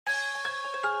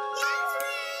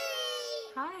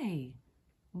Hi,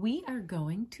 we are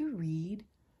going to read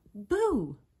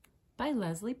Boo by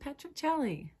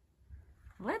Patricelli.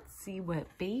 Let's see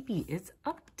what baby is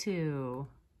up to.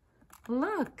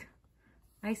 Look,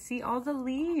 I see all the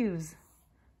leaves.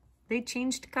 They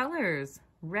changed colors,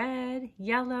 red,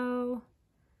 yellow.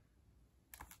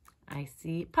 I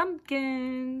see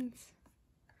pumpkins.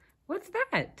 What's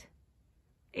that?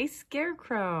 A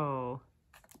scarecrow.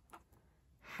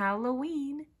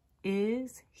 Halloween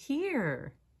is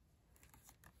here.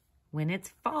 When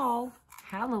it's fall,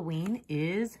 Halloween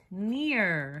is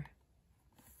near.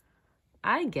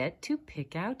 I get to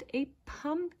pick out a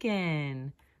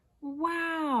pumpkin.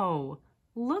 Wow!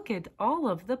 Look at all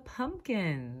of the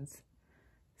pumpkins.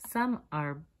 Some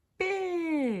are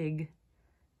big.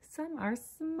 Some are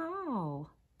small.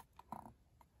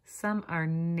 Some are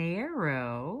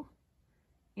narrow.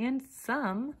 And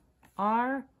some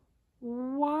are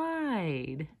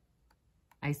wide.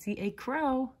 I see a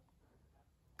crow.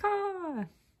 Caw!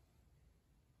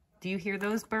 Do you hear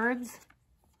those birds?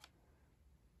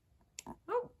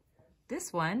 Oh,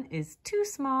 this one is too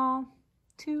small.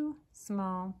 Too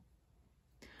small.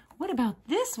 What about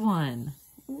this one?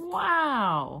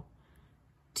 Wow!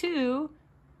 Too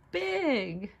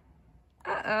big.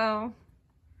 Uh-oh.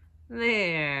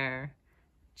 There.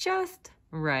 Just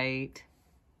right.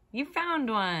 You found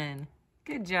one.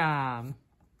 Good job.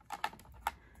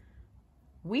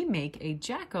 We make a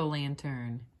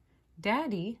jack-o'-lantern.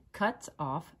 Daddy cuts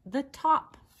off the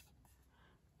top.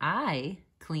 I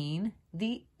clean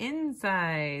the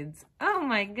insides. Oh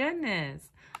my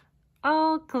goodness.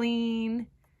 All clean.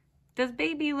 Does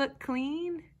baby look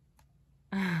clean?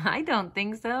 I don't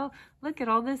think so. Look at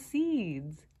all the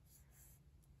seeds.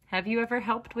 Have you ever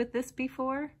helped with this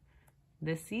before?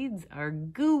 The seeds are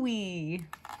gooey.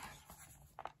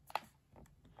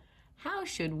 How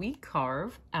should we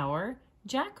carve our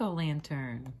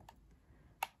jack-o'-lantern?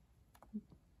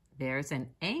 There's an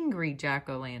angry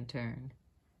jack-o'-lantern.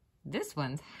 This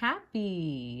one's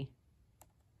happy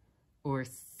or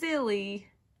silly.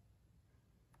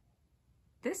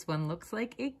 This one looks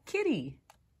like a kitty.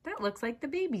 That looks like the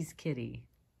baby's kitty.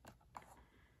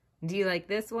 Do you like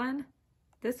this one?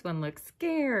 This one looks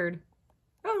scared.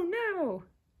 Oh no!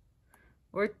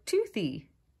 Or toothy.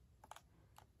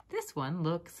 This one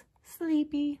looks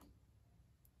sleepy.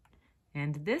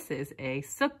 And this is a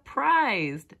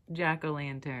surprised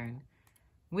jack-o'-lantern.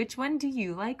 Which one do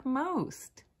you like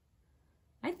most?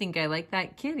 I think I like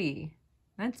that kitty.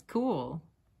 That's cool.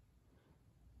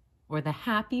 Or the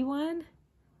happy one?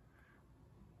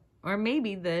 Or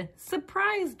maybe the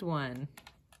surprised one.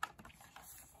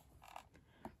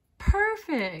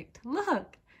 Perfect!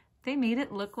 Look, they made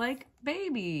it look like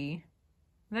baby.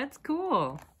 That's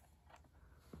cool.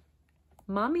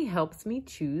 Mommy helps me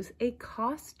choose a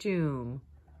costume.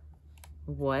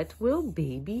 What will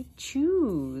baby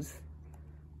choose?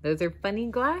 Those are funny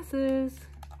glasses.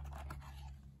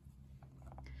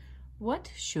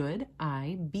 What should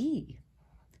I be?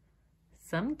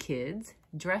 Some kids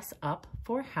dress up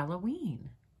for Halloween.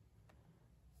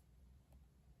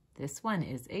 This one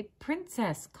is a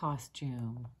princess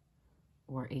costume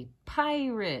or a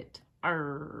pirate.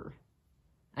 Arr.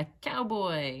 A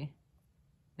cowboy.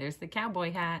 There's the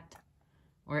cowboy hat.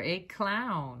 Or a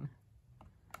clown.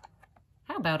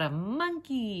 How about a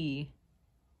monkey?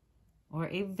 Or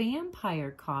a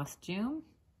vampire costume?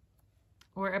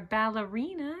 Or a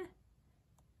ballerina?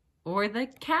 Or the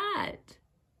cat?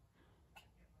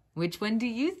 Which one do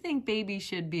you think baby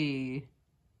should be?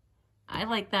 I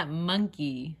like that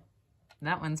monkey.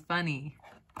 That one's funny.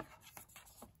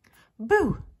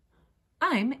 Boo!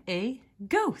 I'm a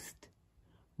ghost.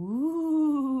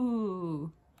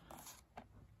 Ooh.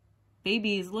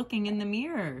 Baby is looking in the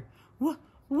mirror.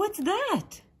 What's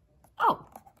that? Oh,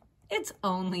 it's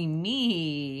only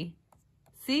me.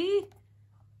 See?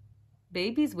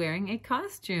 Baby's wearing a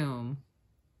costume.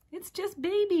 It's just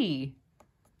baby.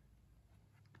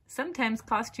 Sometimes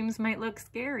costumes might look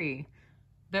scary,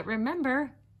 but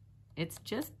remember, it's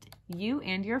just you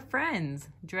and your friends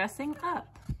dressing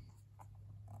up.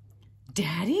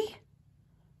 Daddy?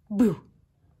 Boo!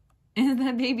 Is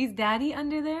that baby's daddy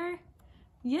under there?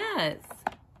 Yes.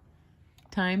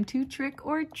 Time to trick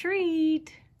or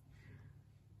treat.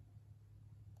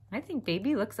 I think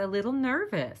baby looks a little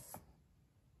nervous.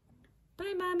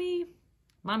 Bye, Mommy.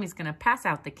 Mommy's gonna pass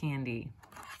out the candy.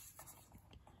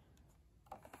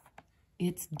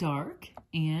 It's dark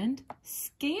and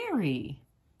scary.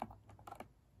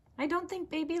 I don't think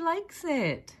baby likes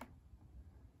it.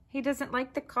 He doesn't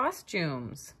like the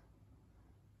costumes.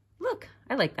 Look,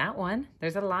 I like that one.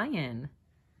 There's a lion.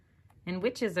 And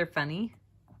witches are funny.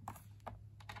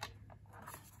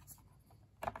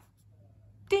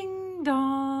 Ding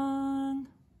dong.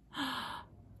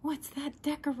 What's that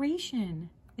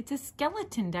decoration? It's a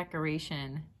skeleton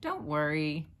decoration. Don't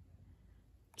worry.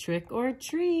 Trick or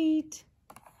treat.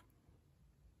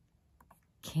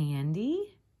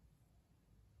 Candy?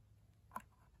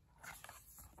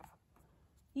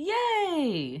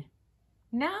 Yay!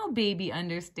 Now baby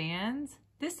understands.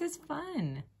 This is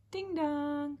fun. Ding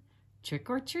dong.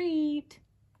 Trick or treat.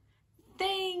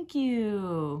 Thank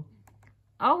you.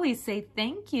 Always say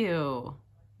thank you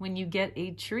when you get a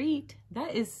treat.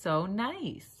 That is so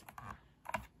nice.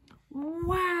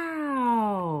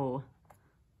 Wow.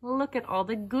 Look at all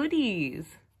the goodies.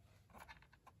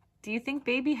 Do you think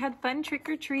baby had fun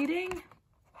trick-or-treating?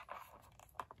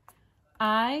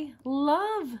 I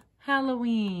love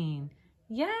Halloween.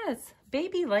 Yes,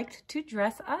 baby liked to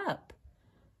dress up.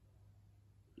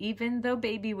 Even though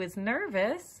baby was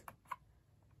nervous,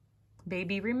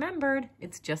 baby remembered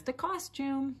it's just a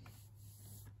costume.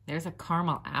 There's a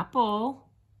caramel apple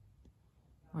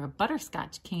or a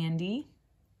butterscotch candy,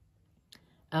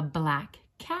 a black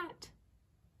cat,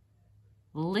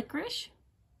 licorice,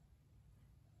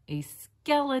 a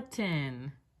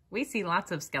skeleton. We see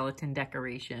lots of skeleton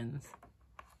decorations.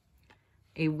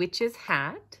 A witch's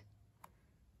hat,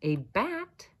 a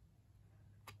bat,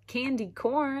 candy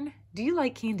corn. Do you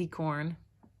like candy corn?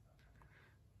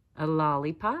 A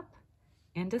lollipop,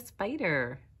 and a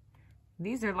spider.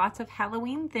 These are lots of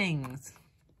Halloween things.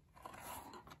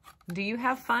 Do you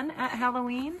have fun at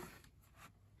Halloween?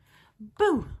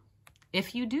 Boo!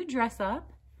 If you do dress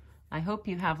up, I hope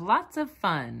you have lots of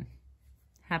fun.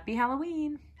 Happy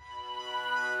Halloween!